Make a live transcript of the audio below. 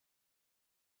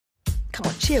Come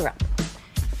on, cheer up.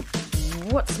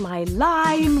 What's my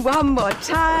line? One more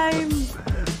time.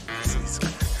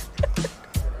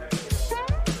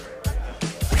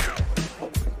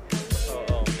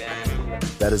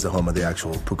 That is the home of the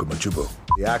actual Pucamachubu,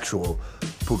 the actual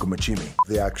Pucamachimi,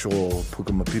 the actual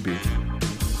Pucamapipi.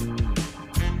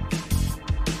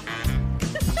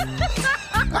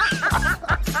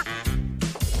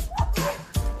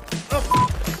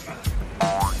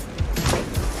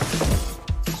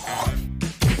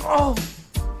 Oh!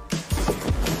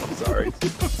 Sorry.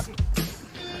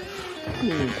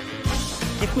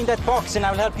 Give me that box and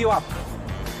I will help you up.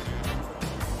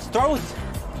 Throw it.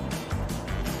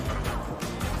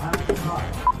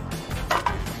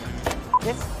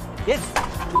 Yes, yes.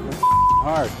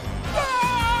 Hard.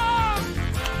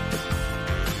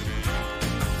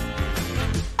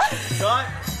 Cut.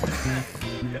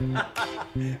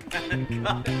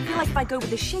 I feel like if I go with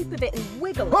the shape of it and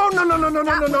wiggle. Oh, no, no, no, no,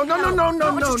 no, no, no, no, no, no,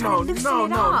 no, just no, trying to loosen no, it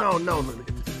no, up. no, no, no.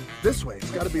 This way.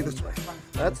 It's got to be this way.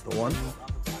 That's the one.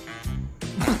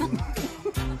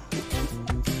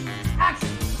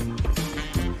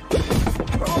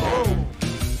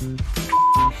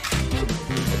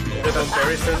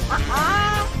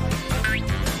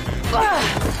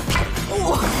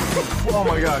 Oh! Oh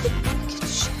my gosh.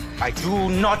 I do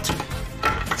not.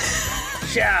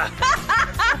 Yeah.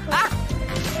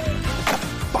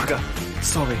 Bugger.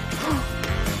 Sorry.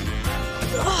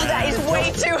 Oh, that is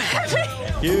way too heavy.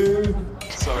 You.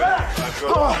 Sorry, I've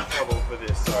got trouble for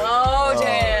this. Sorry. Oh,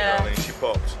 dear. Darling, she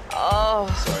popped. Oh.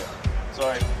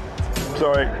 Sorry.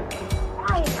 Sorry.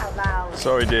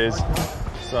 Sorry, dears.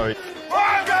 Sorry.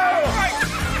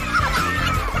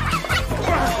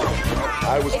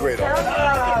 I was great on it.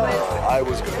 I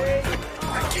was good.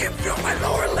 I can't feel my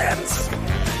lower limbs.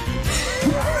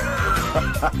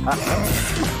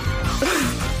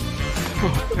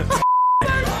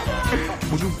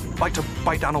 Would you like to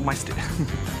bite down on my stick?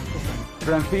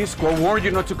 Francisco warned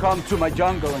you not to come to my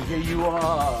jungle, and here you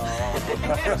are.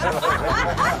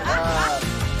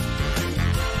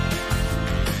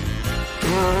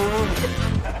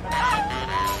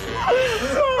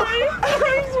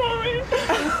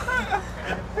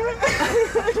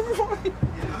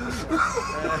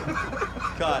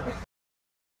 Cut.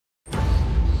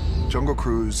 Jungle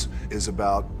Cruise is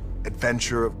about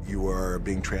adventure. You are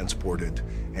being transported,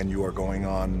 and you are going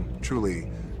on truly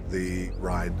the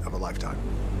ride of a lifetime.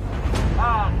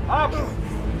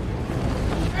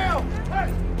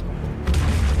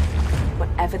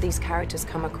 Whatever these characters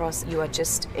come across, you are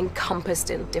just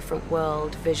encompassed in a different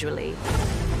world visually.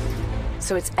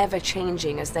 So it's ever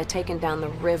changing as they're taken down the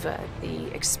river.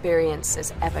 The experience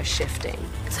is ever shifting.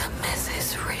 The myth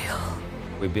is real.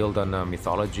 We build on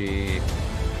mythology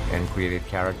and created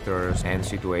characters and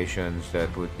situations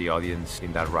that put the audience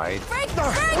in that ride.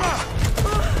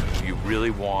 You really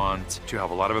want to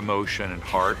have a lot of emotion and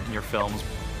heart in your films,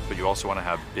 but you also want to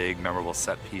have big, memorable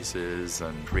set pieces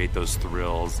and create those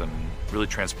thrills and really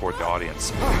transport the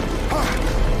audience.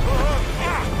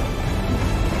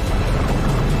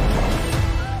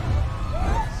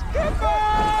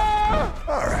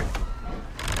 All right.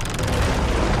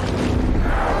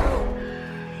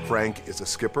 Frank is a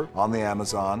skipper on the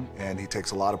Amazon, and he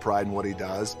takes a lot of pride in what he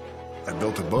does. I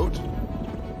built a boat,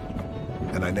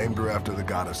 and I named her after the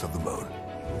goddess of the moon,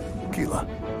 Kila.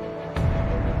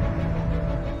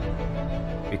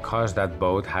 Because that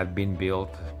boat had been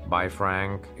built by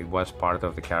Frank, it was part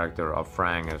of the character of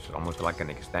Frank as almost like an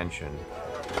extension.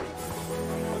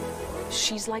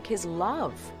 She's like his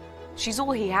love. She's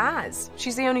all he has.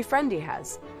 She's the only friend he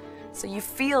has. So you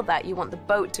feel that. You want the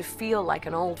boat to feel like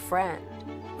an old friend.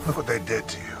 Look what they did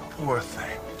to you. Poor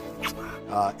thing.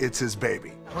 It's his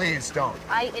baby. Please don't.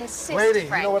 I insist, Lady,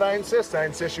 Frank. you know what I insist? I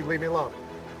insist you leave me alone.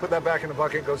 Put that back in the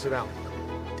bucket and go sit down.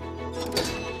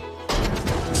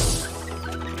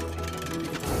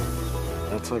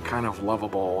 It's a kind of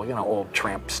lovable, you know, old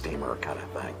tramp steamer kind of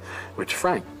thing, which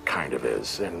Frank kind of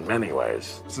is in many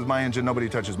ways. This is my engine. Nobody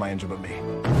touches my engine but me.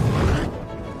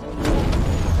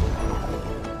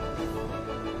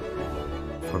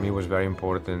 For me, it was very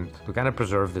important to kind of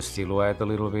preserve the silhouette a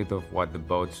little bit of what the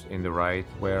boats in the ride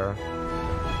were.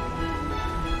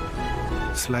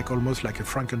 It's like almost like a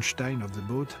Frankenstein of the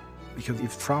boat. Because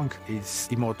if Frank is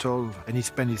immortal and he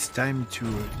spends his time to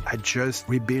adjust,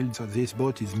 rebuild, so this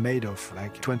boat is made of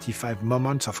like 25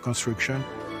 moments of construction.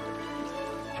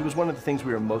 She was one of the things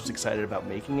we were most excited about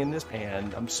making in this,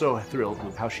 and I'm so thrilled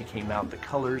with how she came out. The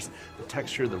colors, the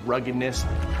texture, the ruggedness.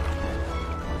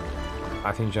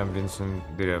 I think John Vincent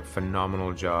did a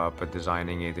phenomenal job at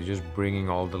designing it, just bringing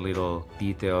all the little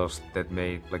details that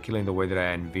made La Quilla in the way that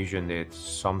I envisioned it,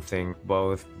 something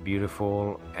both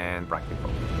beautiful and practical.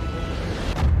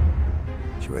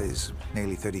 She weighs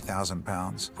nearly 30,000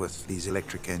 pounds with these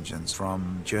electric engines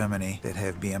from Germany that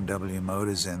have BMW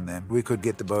motors in them. We could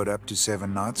get the boat up to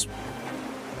 7 knots.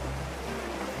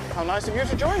 How nice of you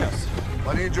to join us.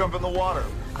 Why don't you jump in the water?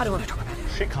 I don't want to talk about it.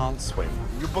 She can't swim.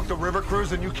 You booked a river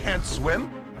cruise and you can't swim?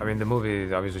 I mean, the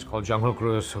movie obviously is called Jungle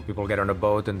Cruise, so people get on a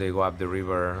boat and they go up the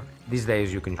river. These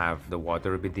days you can have the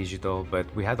water a bit digital, but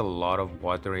we had a lot of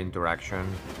water interaction.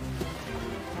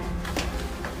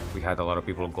 We had a lot of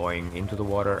people going into the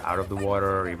water, out of the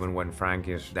water. Even when Frank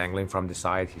is dangling from the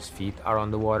side, his feet are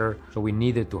on the water. So we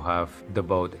needed to have the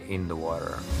boat in the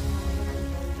water.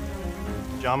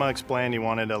 Jaume explained he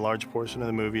wanted a large portion of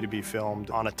the movie to be filmed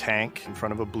on a tank in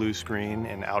front of a blue screen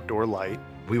and outdoor light.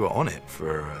 We were on it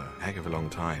for a heck of a long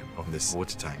time, on this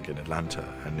water tank in Atlanta,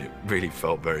 and it really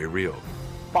felt very real.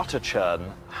 Butter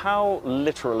churn, how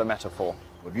literal a metaphor?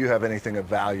 If you have anything of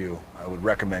value, I would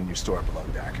recommend you store it below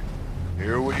deck.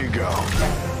 Here we go.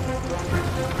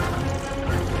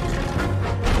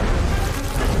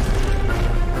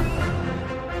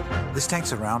 This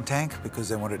tank's a round tank because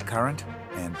they wanted current,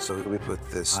 and so we put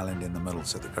this island in the middle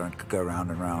so the current could go round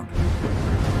and round.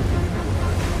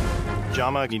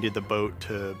 Jaume needed the boat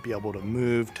to be able to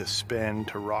move, to spin,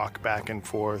 to rock back and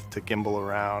forth, to gimbal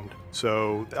around.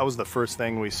 So that was the first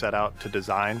thing we set out to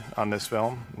design on this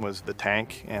film, was the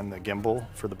tank and the gimbal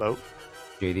for the boat.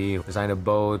 JD designed a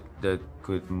boat that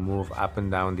could move up and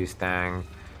down this tank.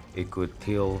 It could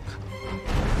tilt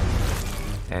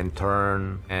and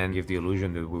turn and give the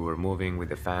illusion that we were moving with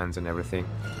the fans and everything.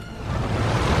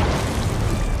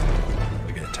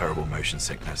 I get terrible motion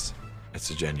sickness. It's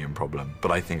a genuine problem, but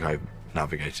I think I've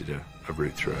navigated a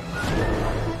route through it.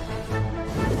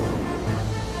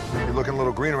 You're looking a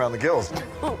little green around the gills.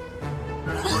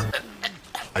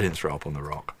 I didn't throw up on the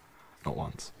rock, not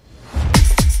once.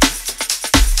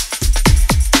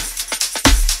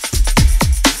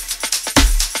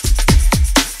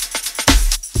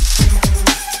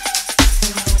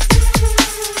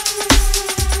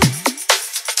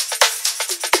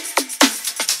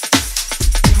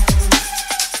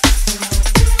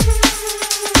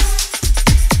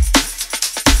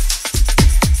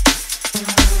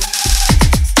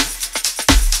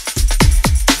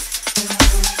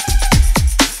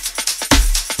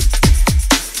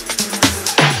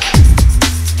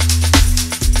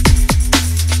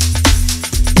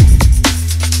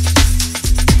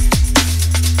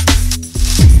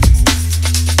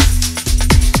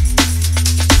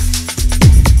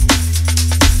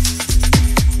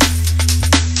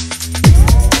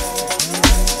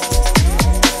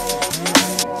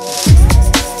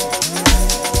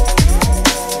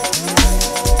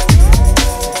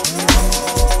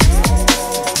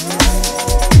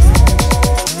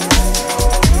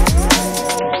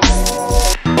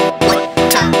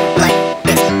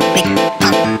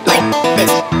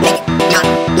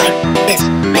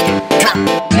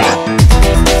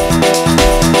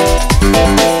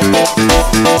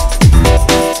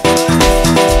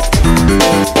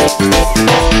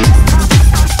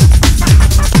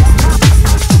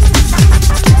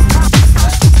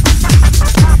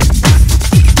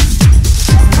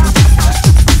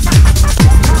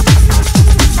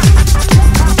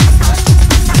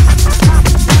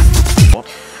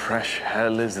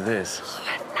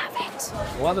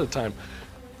 A lot of the time,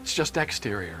 it's just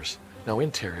exteriors, no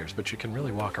interiors, but you can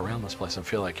really walk around this place and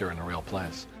feel like you're in a real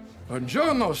place.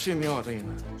 Buongiorno,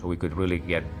 signorina. So we could really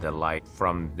get the light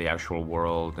from the actual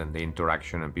world and the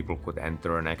interaction, and people could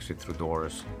enter and exit through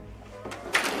doors.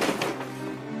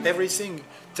 Everything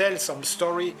tells some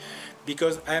story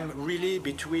because I'm really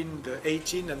between the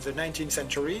 18th and the 19th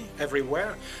century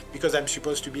everywhere, because I'm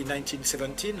supposed to be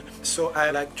 1917. So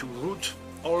I like to root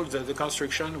all the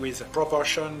construction with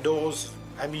proportion, doors.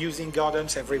 I'm using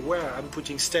gardens everywhere. I'm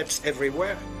putting steps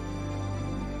everywhere.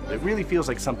 It really feels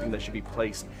like something that should be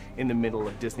placed in the middle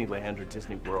of Disneyland or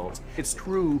Disney World. It's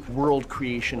true world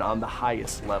creation on the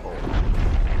highest level.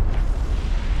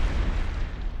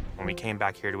 When we came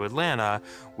back here to Atlanta,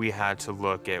 we had to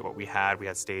look at what we had. We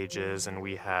had stages and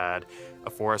we had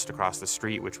a forest across the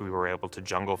street, which we were able to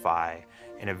junglify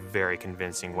in a very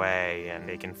convincing way and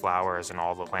making flowers and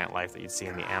all the plant life that you'd see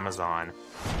in the Amazon.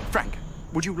 Frank,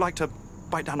 would you like to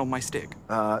bite down on my stick?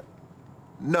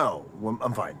 No,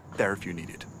 I'm fine. There if you need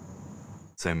it.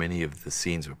 So many of the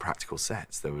scenes were practical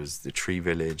sets. There was the tree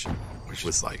village, which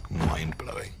was like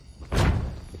mind-blowing.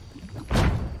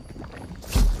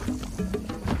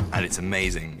 And it's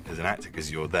amazing as an actor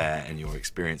because you're there and you're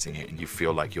experiencing it and you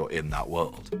feel like you're in that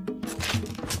world.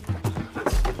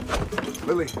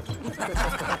 Lily.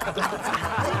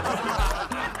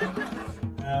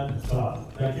 And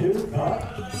thank you.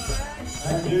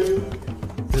 Thank you.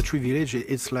 The Tree Village,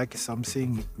 it's like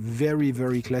something very,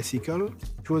 very classical.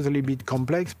 It was a little bit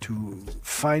complex to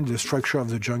find the structure of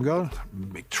the jungle,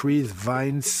 big trees,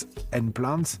 vines, and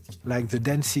plants, like the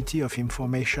density of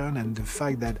information and the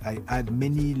fact that I had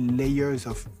many layers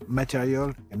of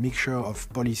material, a mixture of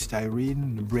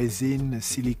polystyrene, resin,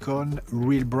 silicone,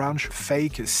 real branch,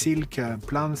 fake silk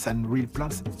plants, and real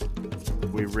plants.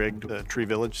 We rigged the Tree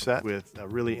Village set with a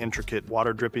really intricate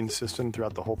water dripping system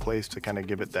throughout the whole place to kind of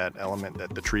give it that element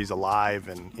that the tree's alive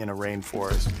and in a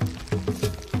rainforest.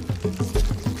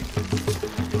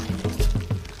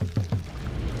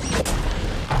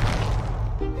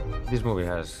 This movie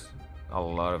has a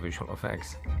lot of visual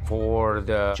effects. For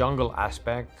the jungle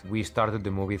aspect, we started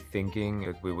the movie thinking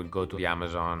that we would go to the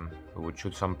Amazon, we would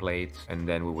shoot some plates, and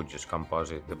then we would just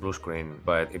composite the blue screen.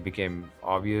 But it became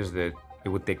obvious that it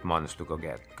would take months to go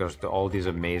get, because all these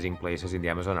amazing places in the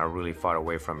Amazon are really far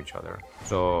away from each other.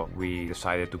 So we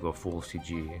decided to go full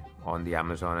CG on the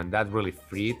Amazon, and that really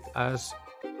freed us.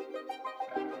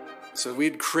 So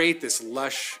we'd create this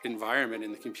lush environment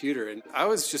in the computer, and I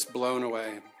was just blown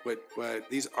away what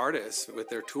these artists with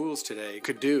their tools today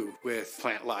could do with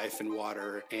plant life and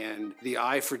water, and the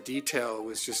eye for detail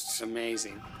was just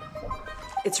amazing.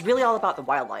 It's really all about the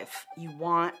wildlife. You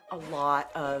want a lot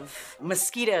of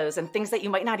mosquitoes and things that you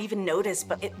might not even notice,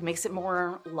 but it makes it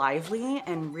more lively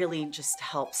and really just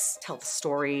helps tell the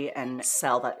story and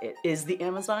sell that it is the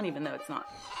Amazon, even though it's not.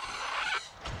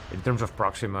 In terms of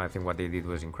Proxima, I think what they did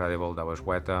was incredible. That was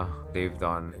Weta. They've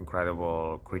done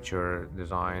incredible creature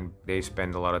design. They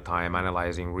spend a lot of time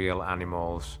analyzing real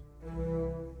animals.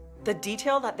 The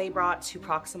detail that they brought to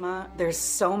Proxima, there's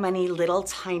so many little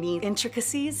tiny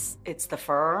intricacies. It's the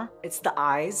fur, it's the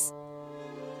eyes.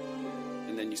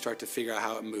 And then you start to figure out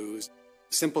how it moves.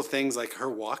 Simple things like her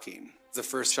walking. The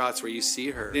first shots where you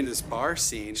see her in this bar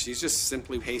scene, she's just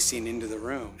simply pacing into the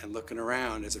room and looking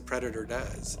around as a predator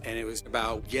does. And it was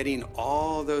about getting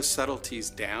all those subtleties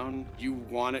down. You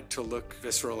want it to look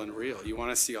visceral and real. You want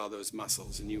to see all those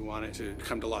muscles and you want it to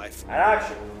come to life.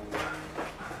 Action!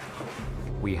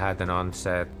 We had an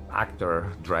on-set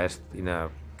actor dressed in a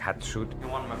cat suit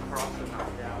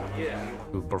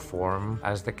to perform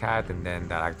as the cat, and then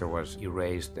that actor was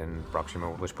erased and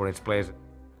Proxima was put in its place.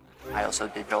 I also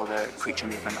did all the creature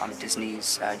movement on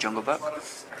Disney's Jungle Book,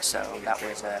 so that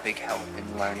was a big help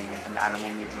in learning an animal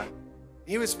movement.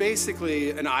 He was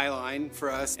basically an eye line for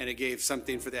us, and it gave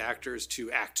something for the actors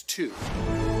to act to.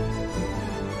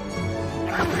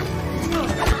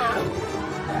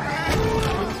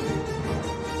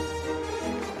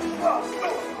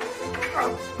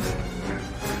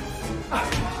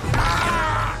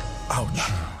 Ouch.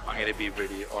 I'm going to be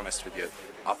really honest with you.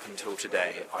 Up until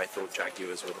today, I thought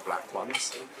jaguars were the black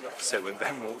ones. So when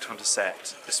Ben walked onto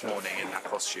set this morning in that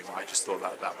costume, I just thought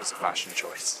that was a fashion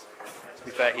choice. To be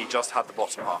fair, he just had the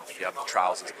bottom half, he had the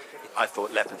trousers. I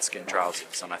thought leopard skin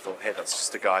trousers, and I thought, hey, that's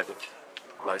just a guy that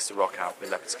likes to rock out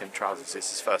with leopard skin trousers. It's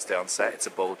his first day on set, it's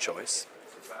a bold choice.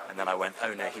 And then I went,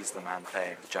 oh no, he's the man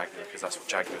playing the jaguar, because that's what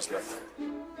jaguars look.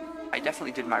 I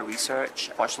definitely did my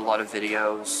research, watched a lot of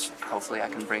videos. Hopefully I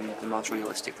can bring the most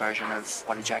realistic version of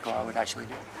what a jaguar would actually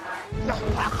do.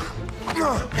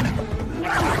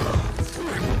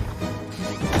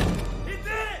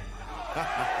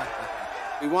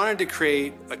 We wanted to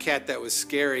create a cat that was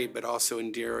scary but also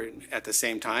endearing at the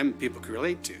same time, people could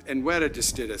relate to. And Weta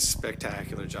just did a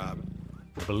spectacular job.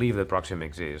 Believe that Proxima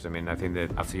exists. I mean, I think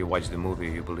that after you watch the movie,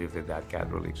 you believe that that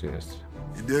cat really exists.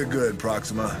 You did good,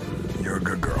 Proxima. You're a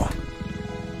good girl.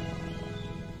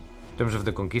 In terms of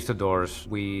the conquistadors,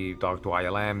 we talked to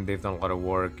ILM. They've done a lot of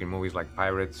work in movies like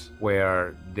Pirates,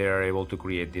 where they're able to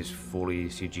create these fully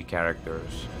CG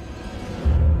characters.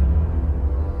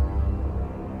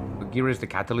 Aguirre is the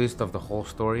catalyst of the whole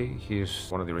story. He's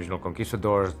one of the original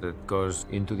conquistadors that goes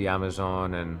into the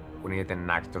Amazon, and we needed an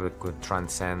actor that could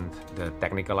transcend the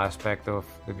technical aspect of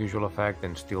the visual effect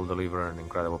and still deliver an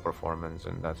incredible performance,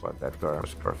 and that's what Edgar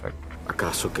was perfect.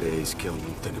 ¿Acaso creéis que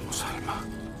aún tenemos alma?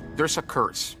 There's a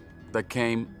curse that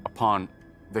came upon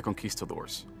the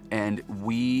conquistadors, and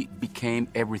we became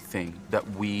everything that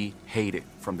we hated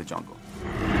from the jungle.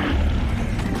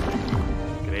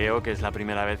 Creo que es la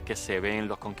primera vez que se ven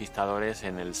los conquistadores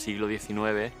en el siglo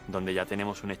XIX, donde ya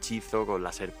tenemos un hechizo con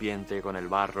la serpiente, con el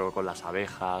barro, con las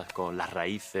abejas, con las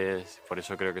raíces. Por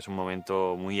eso creo que es un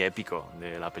momento muy épico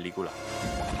de la película.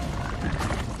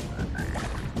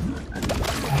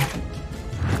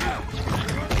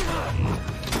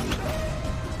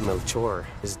 Melchor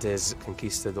is this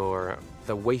conquistador.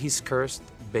 The way he's cursed,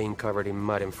 being covered in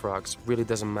mud and frogs, really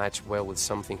doesn't match well with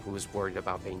something who's worried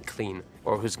about being clean,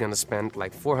 or who's gonna spend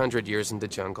like 400 years in the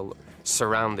jungle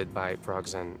surrounded by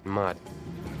frogs and mud.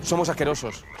 Somos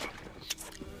asquerosos.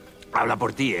 Habla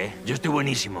por ti, ¿eh? Yo estoy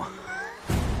buenísimo.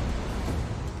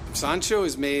 Sancho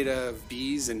is made of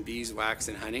bees and beeswax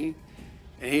and honey,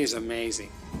 and he is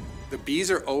amazing. The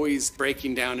bees are always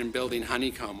breaking down and building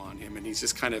honeycomb on him, and he's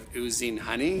just kind of oozing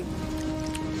honey.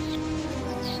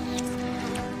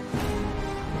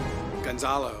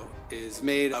 Gonzalo is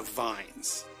made of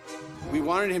vines. We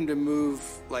wanted him to move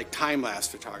like time-lapse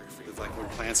photography, like when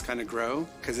plants kind of grow,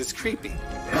 because it's creepy.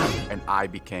 And I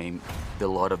became the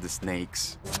Lord of the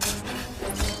Snakes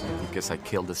because I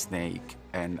killed a snake,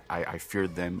 and I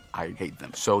feared them, I hate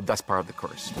them. So that's part of the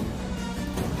curse.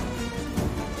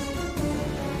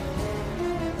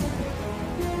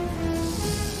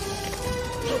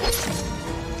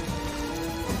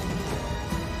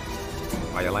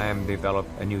 ILM developed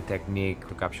a new technique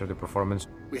to capture the performance.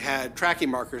 We had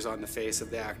tracking markers on the face of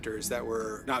the actors that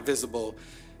were not visible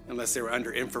unless they were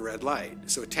under infrared light.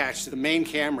 So attached to the main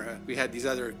camera, we had these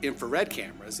other infrared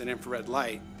cameras and infrared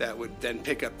light that would then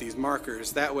pick up these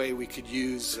markers. That way we could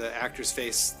use the actor's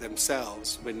face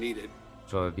themselves when needed.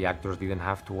 So the actors didn't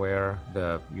have to wear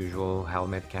the usual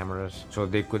helmet cameras, so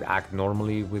they could act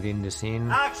normally within the scene.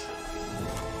 Action!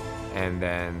 And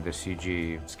then the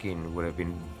CG skin would have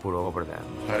been put over them.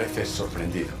 Pareces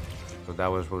sorprendido. So that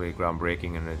was really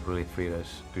groundbreaking, and it really freed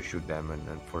us to shoot them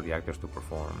and for the actors to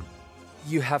perform.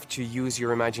 You have to use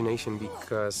your imagination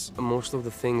because most of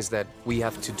the things that we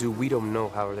have to do, we don't know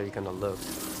how they're gonna look.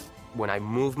 When I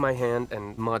move my hand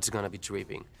and mud's gonna be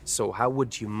dripping. So how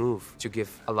would you move to give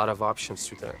a lot of options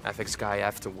to the FX guy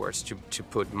afterwards to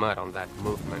put mud on that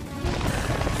movement?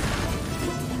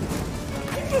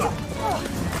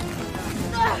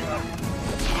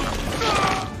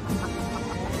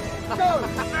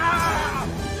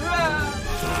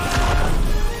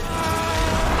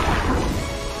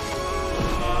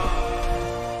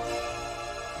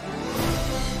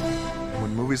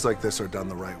 When movies like this are done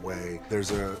the right way,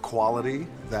 there's a quality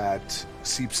that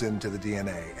seeps into the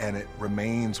DNA, and it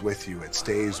remains with you, it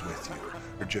stays with you.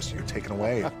 You're taken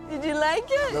away. Did you like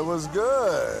it? That was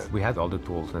good. We had all the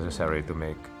tools necessary to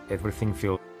make everything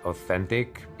feel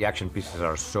authentic. The action pieces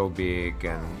are so big,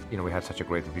 and we had such a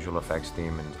great visual effects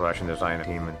team and production design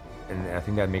team, and I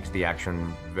think that makes the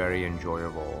action very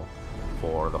enjoyable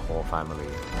for the whole family.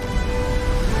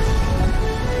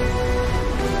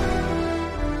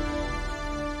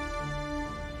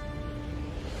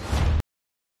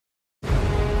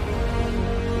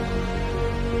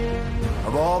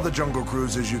 Of all the jungle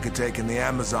cruises you could take in the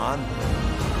Amazon,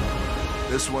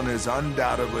 this one is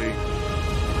undoubtedly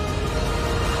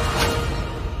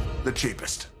the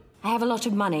cheapest. I have a lot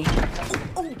of money.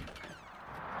 Oh.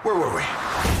 Where were we?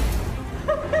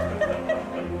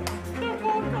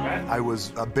 I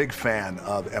was a big fan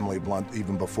of Emily Blunt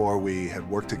even before we had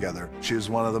worked together. She was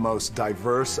one of the most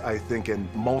diverse, I think,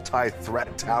 and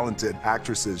multi-threat talented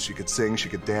actresses. She could sing, she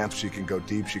could dance, she could go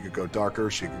deep, she could go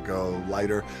darker, she could go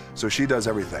lighter. So she does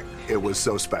everything. It was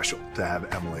so special to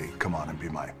have Emily come on and be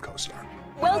my co-star.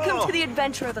 Welcome to the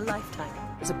adventure of a lifetime.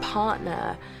 As a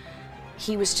partner,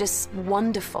 he was just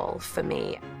wonderful for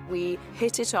me. We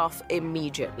hit it off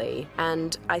immediately,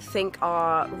 and I think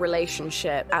our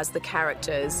relationship as the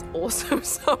characters also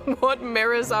somewhat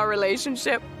mirrors our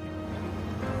relationship.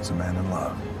 He's a man in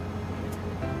love.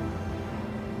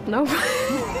 No.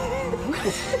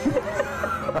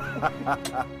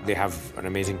 They have an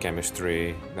amazing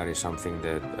chemistry. That is something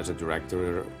that, as a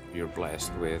director, you're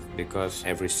blessed with, because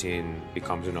every scene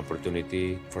becomes an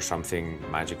opportunity for something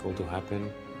magical to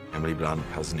happen. Emily Blunt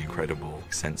has an incredible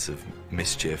sense of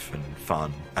mischief and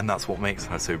fun, and that's what makes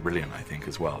her so brilliant, I think,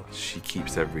 as well. She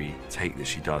keeps every take that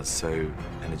she does so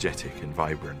energetic and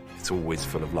vibrant. It's always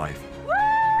full of life.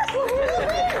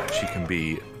 She can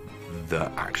be the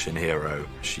action hero,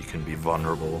 she can be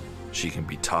vulnerable, she can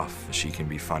be tough, she can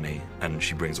be funny, and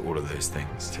she brings all of those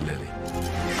things to Lily.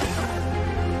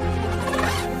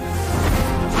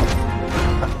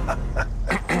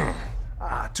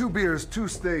 2 beers, 2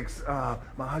 steaks,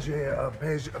 mahage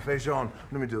feijão.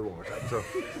 Let me do it one more time. So,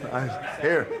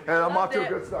 here, and I'm off to a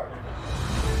good start.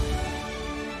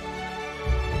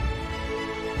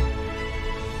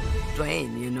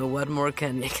 Dwayne, what more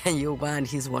can you want?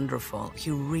 He's wonderful.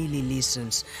 He really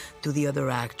listens to the other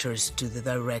actors, to the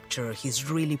director. He's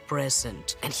really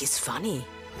present, and he's funny.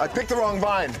 I picked the wrong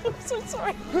vine. I'm so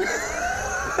sorry.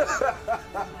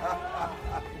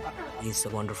 He's a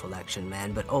wonderful action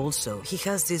man, but also he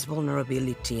has this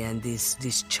vulnerability and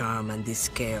this charm and this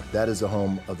care. That is the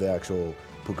home of the actual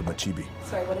Pukamachibi.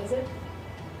 Sorry, what is it?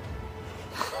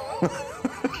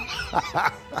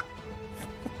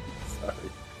 Sorry,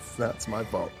 that's my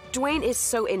fault. Dwayne is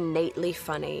so innately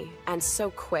funny and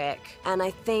so quick, and I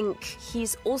think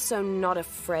he's also not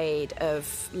afraid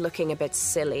of looking a bit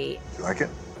silly. You like it?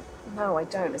 No, I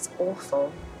don't. It's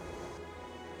awful.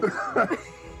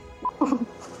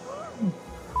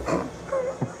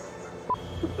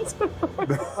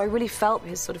 I really felt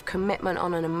his sort of commitment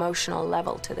on an emotional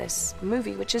level to this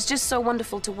movie, which is just so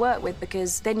wonderful to work with,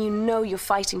 because then you know you're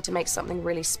fighting to make something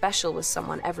really special with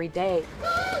someone every day.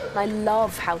 I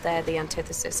love how they're the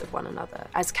antithesis of one another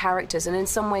as characters, and in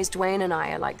some ways Dwayne and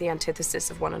I are like the antithesis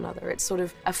of one another. It's sort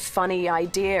of a funny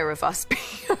idea of us being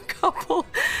a couple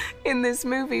in this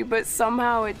movie, but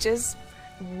somehow it just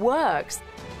works.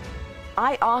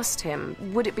 I asked him,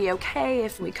 would it be okay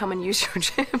if we come and use your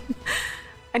gym?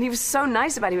 And he was so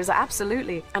nice about it. He was like,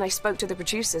 absolutely. And I spoke to the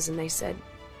producers and they said,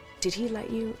 did he let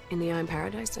you in the Iron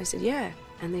Paradise? I said, yeah.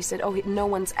 And they said, oh, no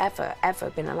one's ever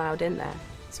been allowed in there.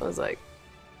 So I was like,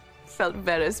 felt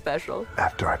very special.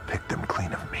 After I picked them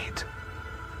clean of meat.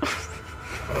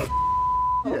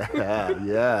 Yeah,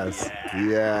 yes,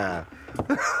 yeah.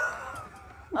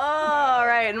 Oh, all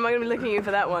right. Am I going to be looking at you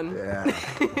for that one? Yeah.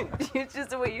 It's just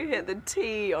the way you hit the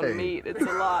T on meat. It's a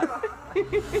lot.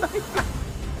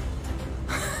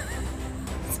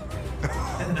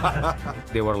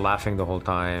 They were laughing the whole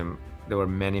time. There were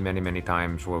many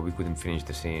times where we couldn't finish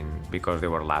the scene because they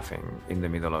were laughing in the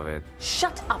middle of it.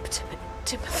 Shut up,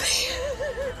 Timothy.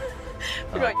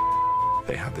 Right.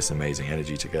 They have this amazing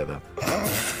energy together.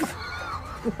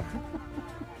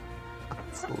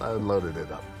 I loaded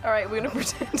it up. All right, we're going to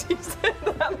pretend he said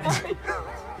that line.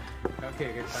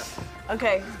 Okay, good.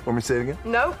 Okay. Want me to say it again?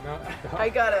 Nope. No. I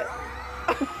got it.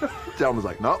 John was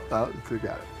like, nope, you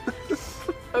got it.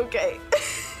 Okay.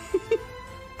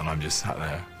 And I'm just sat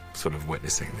there, sort of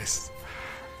witnessing this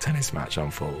tennis match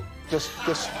unfold. Just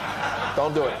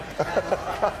don't do it.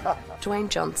 Dwayne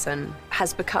Johnson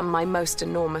has become my most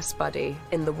enormous buddy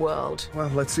in the world. Well,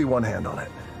 let's see one hand on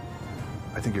it.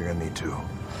 I think you're gonna need two.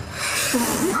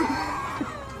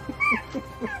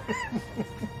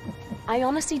 I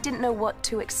honestly didn't know what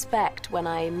to expect when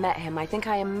I met him. I think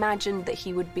I imagined that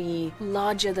he would be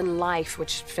larger than life,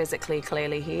 which physically,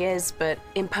 clearly he is, but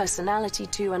in personality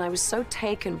too, and I was so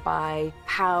taken by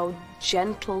how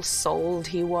gentle-souled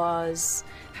he was,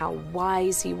 how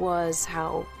wise he was,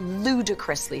 how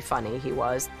ludicrously funny he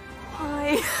was.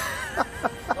 Hi.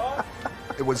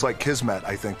 It was like kismet,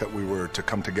 I think, that we were to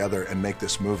come together and make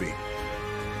this movie.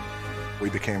 We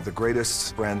became the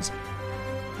greatest friends.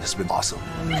 It's been awesome.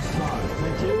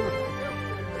 Thank you.